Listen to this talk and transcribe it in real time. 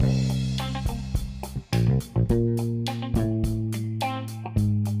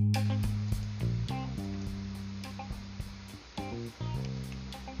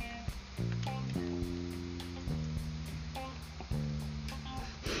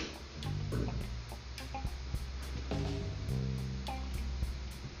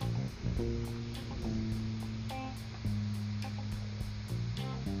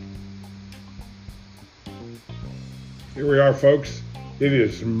Here we are, folks. It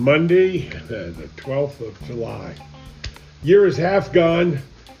is Monday, the 12th of July. Year is half gone,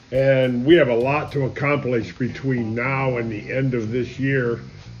 and we have a lot to accomplish between now and the end of this year,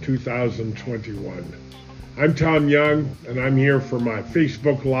 2021. I'm Tom Young, and I'm here for my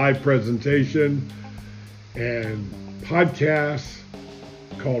Facebook Live presentation and podcast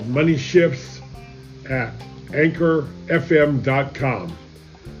called Money Shifts at anchorfm.com.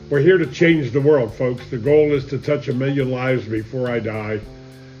 We're here to change the world, folks. The goal is to touch 1 million lives before I die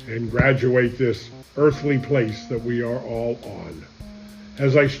and graduate this earthly place that we are all on.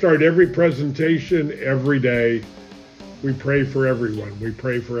 As I start every presentation every day, we pray for everyone. We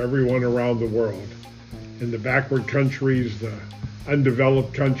pray for everyone around the world. In the backward countries, the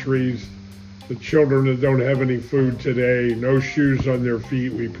undeveloped countries, the children that don't have any food today, no shoes on their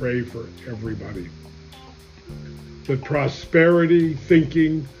feet, we pray for everybody. The prosperity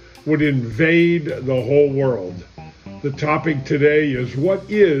thinking would invade the whole world. The topic today is, what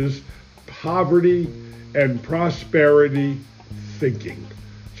is poverty and prosperity thinking?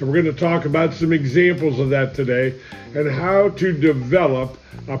 So we're going to talk about some examples of that today and how to develop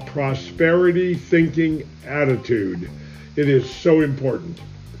a prosperity thinking attitude. It is so important.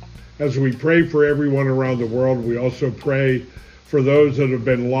 As we pray for everyone around the world, we also pray for those that have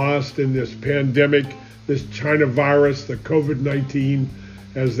been lost in this pandemic, this China virus, the COVID-19,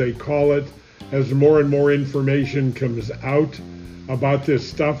 as they call it. As more and more information comes out about this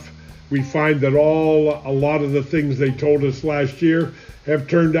stuff, we find that a lot of the things they told us last year have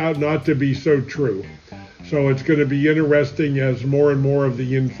turned out not to be so true. So it's going to be interesting as more and more of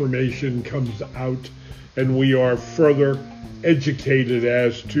the information comes out and we are further educated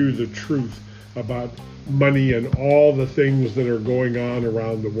as to the truth about money and all the things that are going on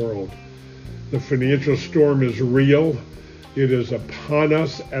around the world. The financial storm is real. It is upon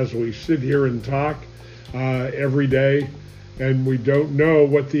us as we sit here and talk every day, and we don't know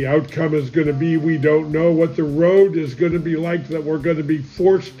what the outcome is going to be. We don't know what the road is going to be like that we're going to be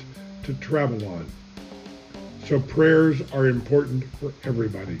forced to travel on. So prayers are important for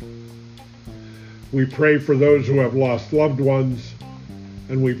everybody. We pray for those who have lost loved ones,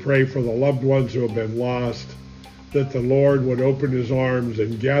 and we pray for the loved ones who have been lost, that the Lord would open his arms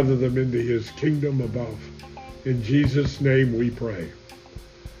and gather them into his kingdom above. In Jesus' name we pray.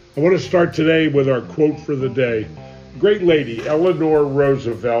 I want to start today with our quote for the day. Great lady Eleanor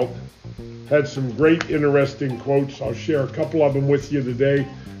Roosevelt had some great interesting quotes. I'll share a couple of them with you today.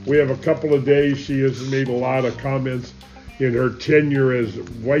 We have a couple of days. She has made a lot of comments in her tenure as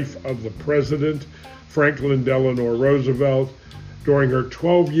wife of the president, Franklin Delano Roosevelt, during her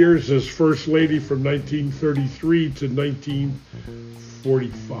 12 years as First Lady from 1933 to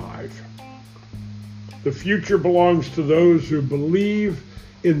 1945. The future belongs to those who believe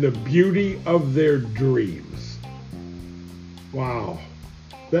in the beauty of their dreams. Wow,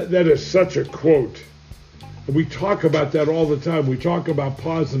 that is such a quote. And we talk about that all the time. We talk about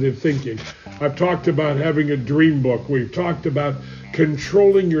positive thinking. I've talked about having a dream book. We've talked about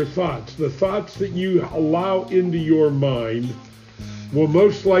controlling your thoughts. The thoughts that you allow into your mind will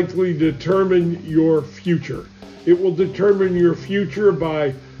most likely determine your future. It will determine your future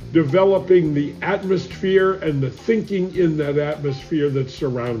by developing the atmosphere and the thinking in that atmosphere that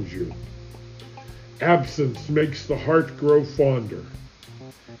surrounds you. Absence makes the heart grow fonder.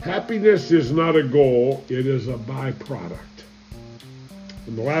 Happiness is not a goal, it is a byproduct.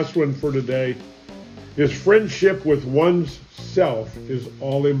 And the last one for today is friendship with one's self is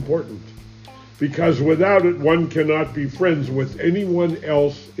all important, because without it, one cannot be friends with anyone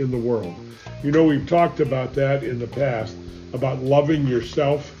else in the world. You know, we've talked about that in the past, about loving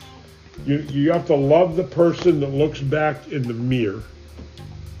yourself. You have to love the person that looks back in the mirror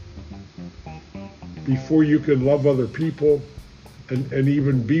before you can love other people and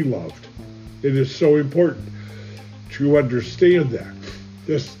even be loved. It is so important to understand that.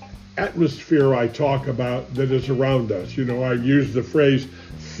 This atmosphere I talk about that is around us, you know, I use the phrase,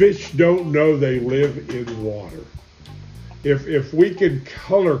 fish don't know they live in water. If we could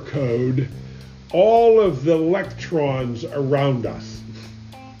color code all of the electrons around us,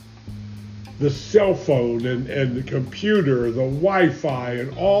 the cell phone and the computer, the Wi-Fi,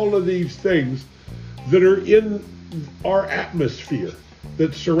 and all of these things that are in our atmosphere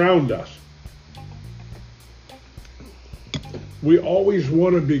that surround us. We always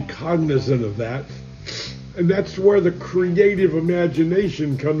want to be cognizant of that. And that's where the creative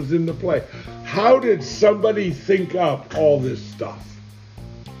imagination comes into play. How did somebody think up all this stuff?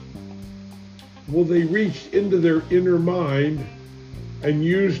 Well, they reached into their inner mind and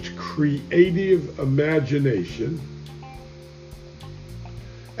used creative imagination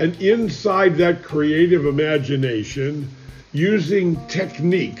And inside that creative imagination, using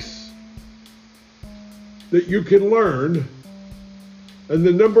techniques that you can learn. And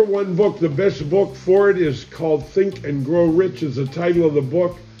the number one book, the best book for it, is called Think and Grow Rich, is the title of the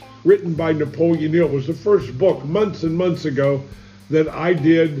book, written by Napoleon Hill. It was the first book months and months ago that I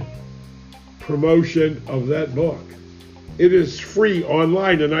did promotion of that book. It is free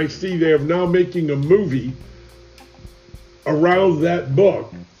online, and I see they are now making a movie around that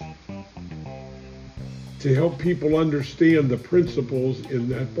book to help people understand the principles in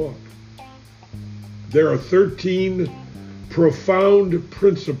that book. There are 13 profound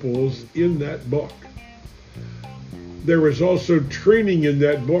principles in that book. There is also training in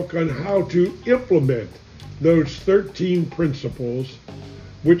that book on how to implement those 13 principles,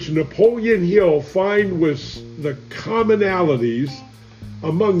 which Napoleon Hill find was the commonalities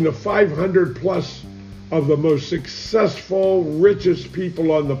among the 500 plus of the most successful, richest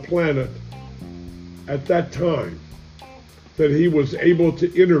people on the planet at that time that he was able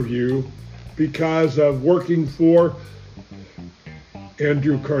to interview because of working for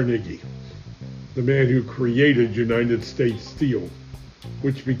Andrew Carnegie, the man who created United States Steel,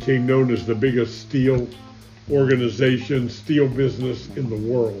 which became known as the biggest steel organization, steel business in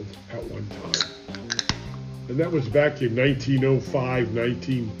the world at one time. And that was back in 1905,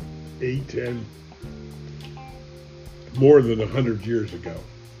 1908, and more than 100 years ago.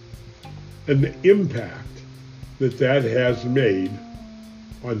 And the impact that that has made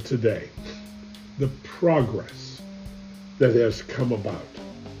on today, the progress that has come about,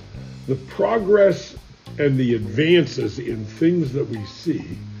 the progress and the advances in things that we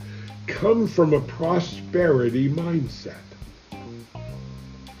see come from a prosperity mindset.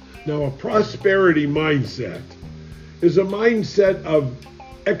 Now, a prosperity mindset is a mindset of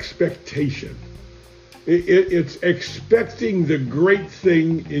expectation. It's expecting the great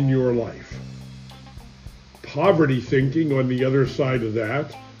thing in your life. Poverty thinking, on the other side of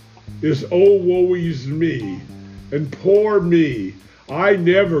that, is, oh, woe is me, and poor me. I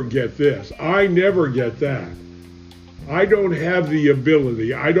never get this. I never get that. I don't have the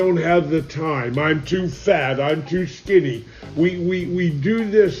ability. I don't have the time. I'm too fat. I'm too skinny. We do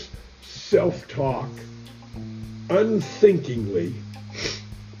this self-talk unthinkingly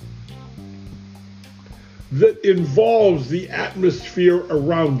that involves the atmosphere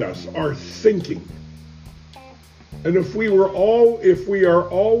around us, our thinking. And if we are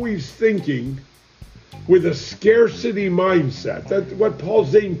always thinking with a scarcity mindset, that's what Paul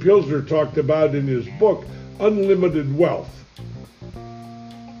Zane Pilsner talked about in his book, Unlimited Wealth.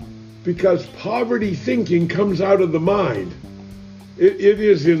 Because poverty thinking comes out of the mind. It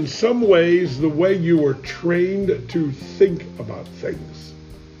is in some ways the way you were trained to think about things.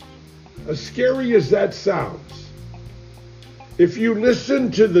 As scary as that sounds, if you listen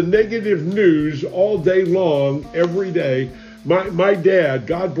to the negative news all day long, every day, my dad,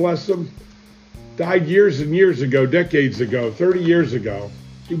 God bless him, died years and years ago, decades ago, 30 years ago.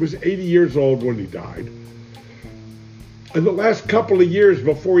 He was 80 years old when he died. And the last couple of years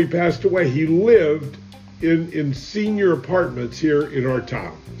before he passed away, he lived in senior apartments here in our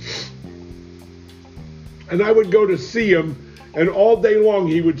town. And I would go to see him, and all day long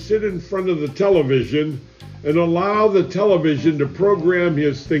he would sit in front of the television and allow the television to program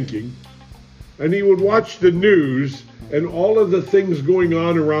his thinking. And he would watch the news and all of the things going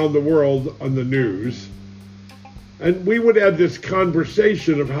on around the world on the news. And we would have this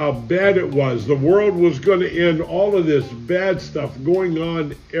conversation of how bad it was. The world was going to end, all of this bad stuff going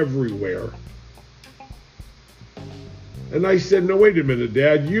on everywhere. And I said, no, wait a minute,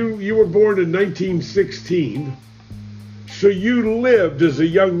 Dad, you were born in 1916. So you lived as a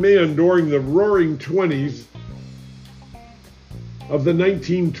young man during the roaring 20s of the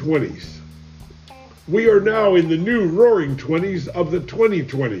 1920s. We are now in the new roaring 20s of the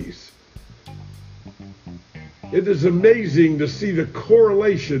 2020s. It is amazing to see the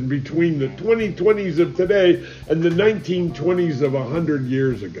correlation between the 2020s of today and the 1920s of 100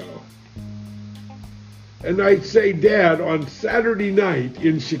 years ago. And I'd say, Dad, on Saturday night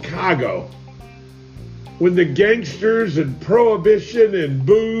in Chicago, when the gangsters and prohibition and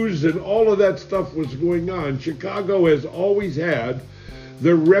booze and all of that stuff was going on, Chicago has always had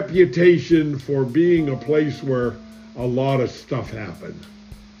the reputation for being a place where a lot of stuff happened.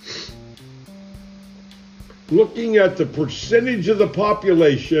 Looking at the percentage of the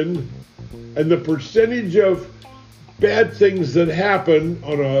population and the percentage of bad things that happen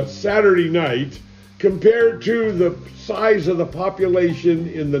on a Saturday night compared to the size of the population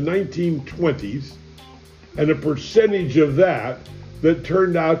in the 1920s, and a percentage of that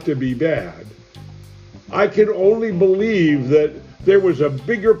turned out to be bad. I can only believe that there was a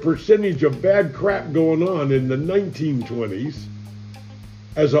bigger percentage of bad crap going on in the 1920s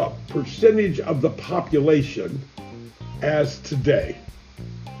as a percentage of the population as today.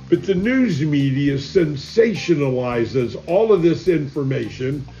 But the news media sensationalizes all of this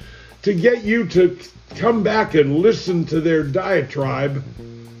information to get you to come back and listen to their diatribe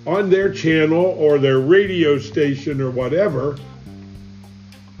on their channel or their radio station or whatever.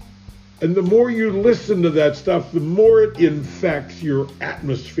 And the more you listen to that stuff, the more it infects your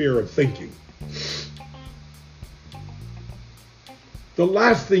atmosphere of thinking. The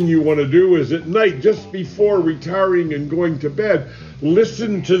last thing you want to do is at night, just before retiring and going to bed,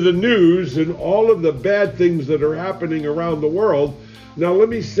 listen to the news and all of the bad things that are happening around the world. Now, let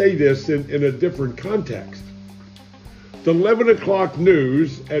me say this in a different context. The 11 o'clock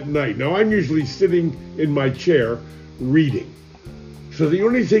news at night. Now, I'm usually sitting in my chair reading. So the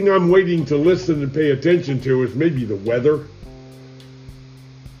only thing I'm waiting to listen and pay attention to is maybe the weather.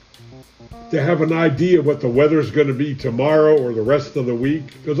 To have an idea what the weather's going to be tomorrow or the rest of the week.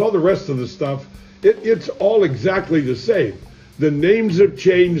 Because all the rest of the stuff, it's all exactly the same. The names have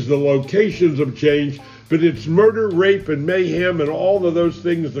changed, the locations have changed, but it's murder, rape, and mayhem and all of those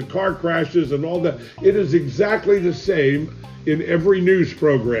things, the car crashes and all that. It is exactly the same in every news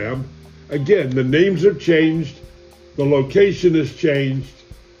program. Again, the names have changed, the location has changed,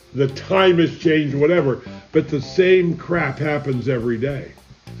 the time has changed, whatever, but the same crap happens every day.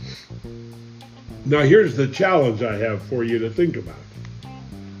 Now, here's the challenge I have for you to think about.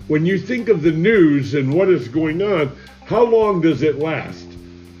 When you think of the news and what is going on, how long does it last?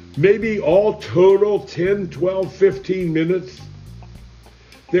 Maybe all total 10, 12, 15 minutes?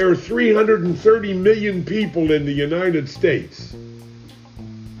 There are 330 million people in the United States.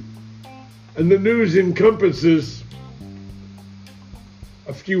 And the news encompasses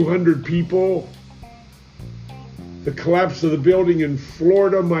a few hundred people. The collapse of the building in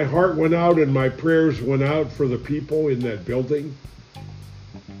Florida, my heart went out and my prayers went out for the people in that building.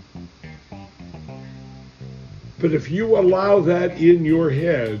 But if you allow that in your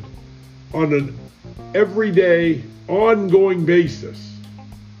head on an everyday, ongoing basis,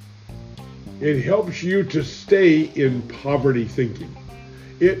 it helps you to stay in poverty thinking.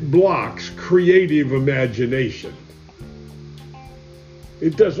 It blocks creative imagination.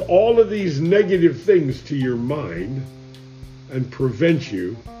 It does all of these negative things to your mind and prevents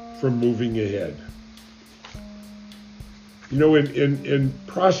you from moving ahead. You know, in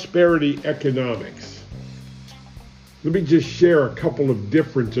prosperity economics, let me just share a couple of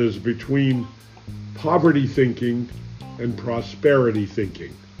differences between poverty thinking and prosperity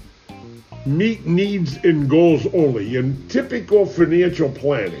thinking. Meet needs and goals only. In typical financial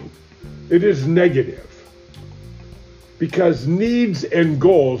planning, it is negative. Because needs and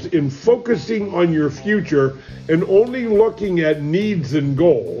goals, in focusing on your future and only looking at needs and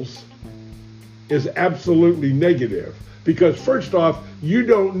goals, is absolutely negative. Because first off, you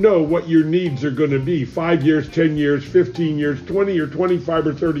don't know what your needs are going to be 5 years, 10 years, 15 years, 20 or 25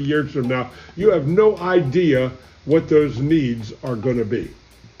 or 30 years from now. You have no idea what those needs are going to be.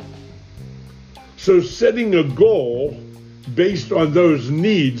 So setting a goal based on those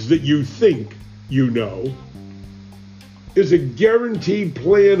needs that you think you know is a guaranteed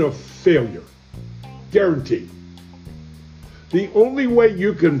plan of failure. Guaranteed. The only way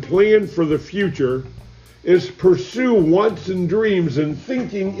you can plan for the future is pursue wants and dreams and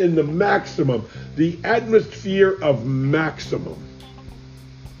thinking in the maximum, the atmosphere of maximum.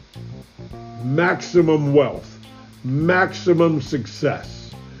 Maximum wealth, maximum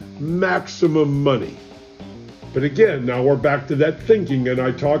success, maximum money. But again, now we're back to that thinking, and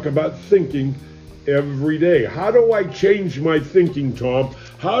I talk about thinking every day. How do I change my thinking, Tom?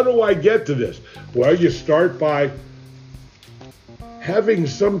 How do I get to this? Well, you start by having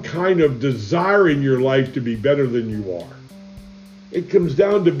some kind of desire in your life to be better than you are. It comes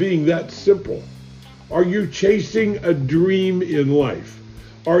down to being that simple. Are you chasing a dream in life?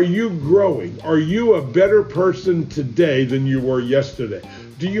 Are you growing? Are you a better person today than you were yesterday?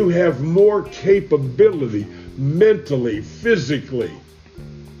 Do you have more capability mentally, physically?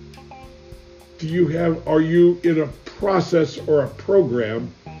 Are you in a process or a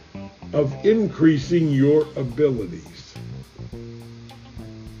program of increasing your abilities?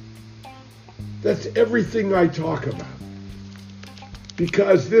 That's everything I talk about.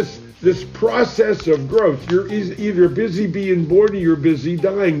 Because this process of growth, you're either busy being born or you're busy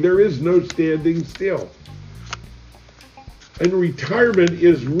dying. There is no standing still. And retirement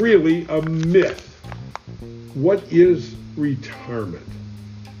is really a myth. What is retirement?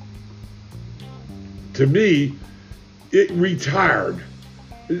 To me, it retired.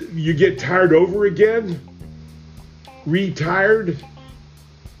 You get tired over again? retired,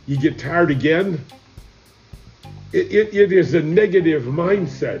 you get tired again. It is a negative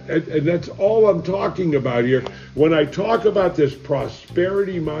mindset. And that's all I'm talking about here. When I talk about this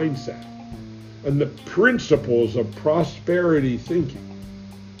prosperity mindset and the principles of prosperity thinking,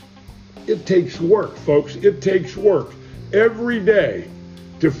 it takes work, folks. It takes work every day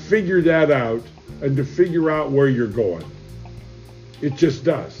to figure that out and to figure out where you're going. It just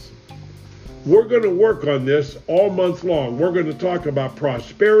does. We're going to work on this all month long. We're going to talk about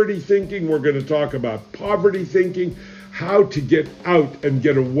prosperity thinking. We're going to talk about poverty thinking, how to get out and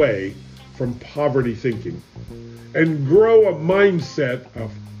get away from poverty thinking, and grow a mindset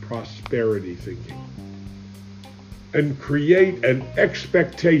of prosperity thinking, and create an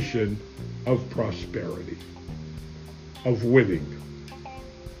expectation of prosperity, of winning,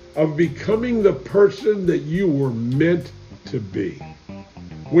 of becoming the person that you were meant to be.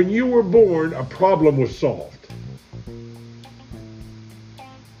 When you were born, a problem was solved.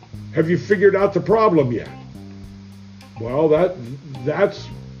 Have you figured out the problem yet? Well, that's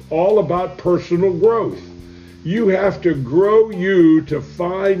all about personal growth. You have to grow you to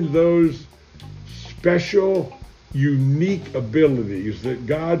find those special, unique abilities that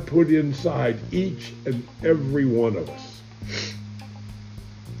God put inside each and every one of us.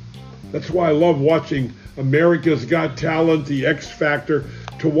 That's why I love watching America's Got Talent, the X Factor,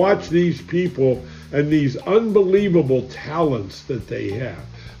 to watch these people and these unbelievable talents that they have.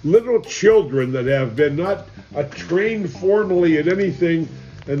 Little children that have been not trained formally in anything,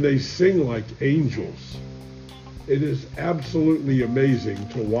 and they sing like angels. It is absolutely amazing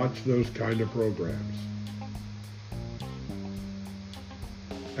to watch those kind of programs.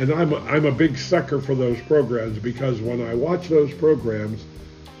 And I'm a big sucker for those programs, because when I watch those programs,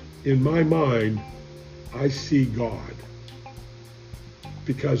 in my mind, I see God.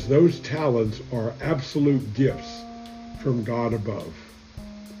 Because those talents are absolute gifts from God above.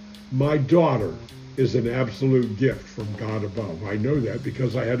 My daughter is an absolute gift from God above. I know that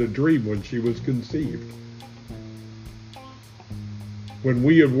because I had a dream when she was conceived. When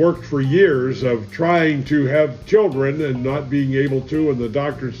we had worked for years of trying to have children and not being able to, and the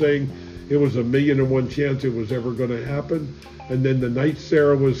doctor saying it was 1,000,000 chance it was ever going to happen. And then the night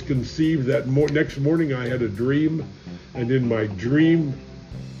Sarah was conceived, that next morning I had a dream, and in my dream,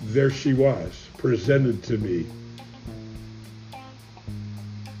 there she was, presented to me.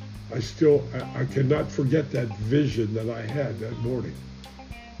 I cannot forget that vision that I had that morning.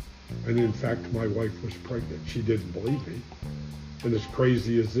 And in fact, my wife was pregnant. She didn't believe me. And as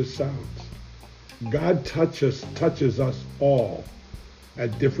crazy as this sounds, God touches us all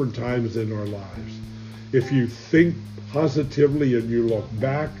at different times in our lives. If you think positively and you look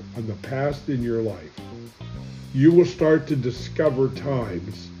back on the past in your life, you will start to discover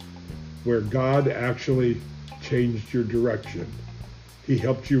times where God actually changed your direction. He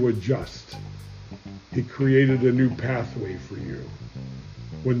helped you adjust. He created a new pathway for you.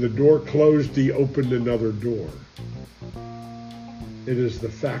 When the door closed, he opened another door. It is the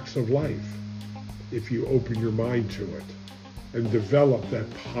facts of life if you open your mind to it and develop that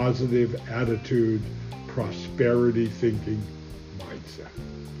positive attitude, prosperity thinking mindset.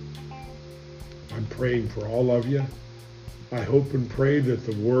 I'm praying for all of you. I hope and pray that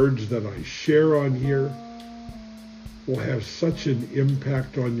the words that I share on here will have such an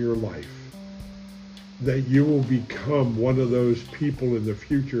impact on your life that you will become one of those people in the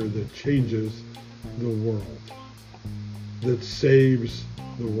future that changes the world, that saves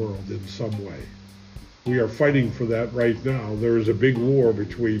the world in some way. We are fighting for that right now. There is a big war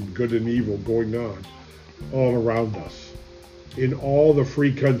between good and evil going on all around us in all the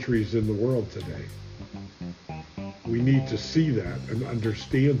free countries in the world today. We need to see that and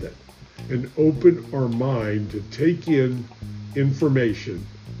understand it and open our mind to take in information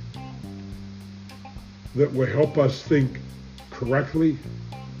that will help us think correctly,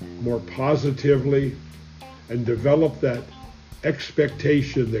 more positively, and develop that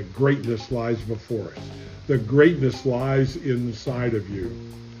expectation that greatness lies before us. That greatness lies inside of you.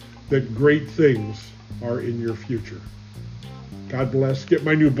 That great things are in your future. God bless. Get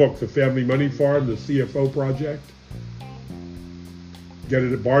my new book, The Family Money Farm, The CFO Project. Get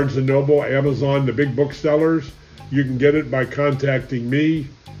it at Barnes & Noble, Amazon, the big booksellers. You can get it by contacting me.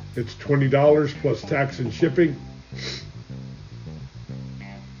 It's $20 plus tax and shipping.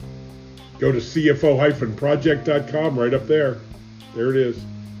 Go to cfo-project.com right up there. There it is,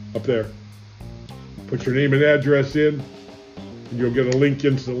 up there. Put your name and address in, and you'll get a link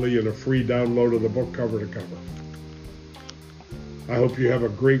instantly and a free download of the book cover to cover. I hope you have a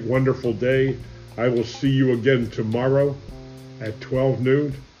great, wonderful day. I will see you again tomorrow at 12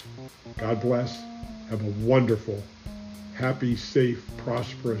 noon. God bless. Have a wonderful, happy, safe,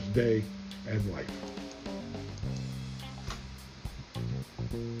 prosperous day and life.